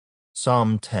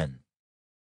Psalm 10.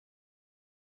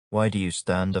 Why do you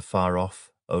stand afar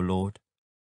off, O Lord?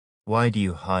 Why do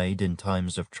you hide in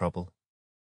times of trouble?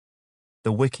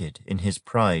 The wicked in his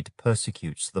pride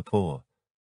persecutes the poor.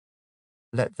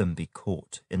 Let them be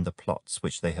caught in the plots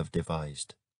which they have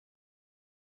devised.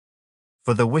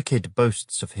 For the wicked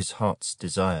boasts of his heart's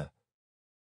desire.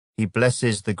 He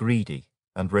blesses the greedy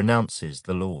and renounces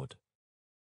the Lord.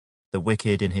 The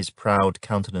wicked in his proud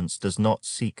countenance does not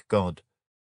seek God.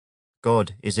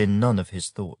 God is in none of his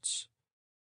thoughts.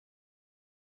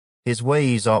 His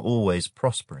ways are always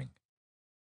prospering.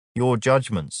 Your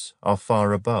judgments are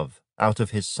far above, out of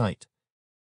his sight.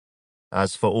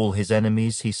 As for all his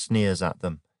enemies, he sneers at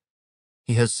them.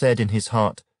 He has said in his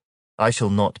heart, I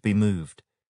shall not be moved.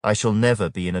 I shall never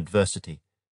be in adversity.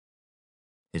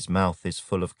 His mouth is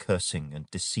full of cursing and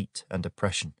deceit and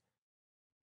oppression.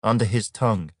 Under his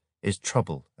tongue is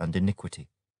trouble and iniquity.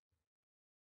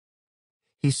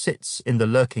 He sits in the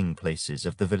lurking places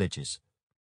of the villages.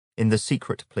 In the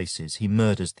secret places he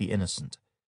murders the innocent.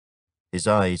 His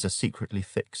eyes are secretly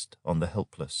fixed on the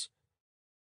helpless.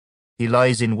 He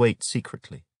lies in wait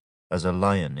secretly, as a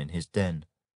lion in his den.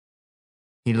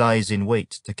 He lies in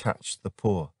wait to catch the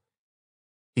poor.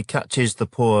 He catches the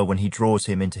poor when he draws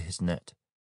him into his net.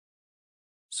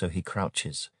 So he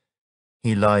crouches.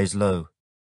 He lies low,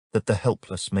 that the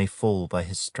helpless may fall by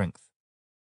his strength.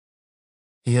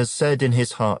 He has said in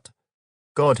his heart,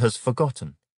 God has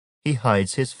forgotten. He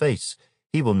hides his face.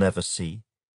 He will never see.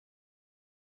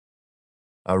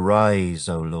 Arise,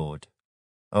 O Lord.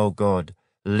 O God,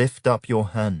 lift up your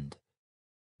hand.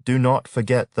 Do not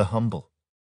forget the humble.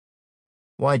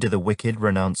 Why do the wicked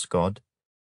renounce God?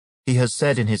 He has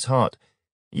said in his heart,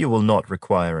 you will not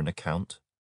require an account.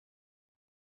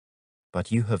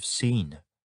 But you have seen,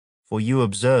 for you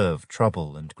observe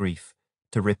trouble and grief,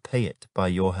 to repay it by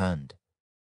your hand.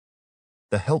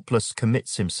 The helpless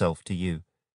commits himself to you.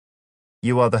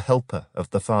 You are the helper of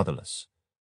the fatherless.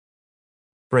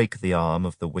 Break the arm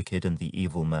of the wicked and the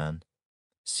evil man.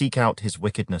 Seek out his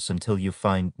wickedness until you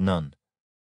find none.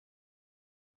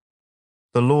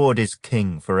 The Lord is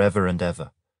king forever and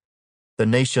ever. The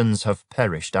nations have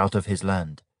perished out of his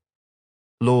land.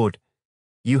 Lord,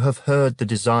 you have heard the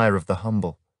desire of the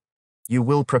humble. You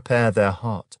will prepare their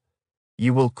heart.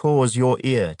 You will cause your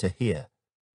ear to hear,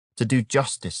 to do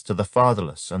justice to the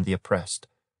fatherless and the oppressed,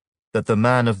 that the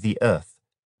man of the earth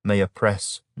may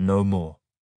oppress no more.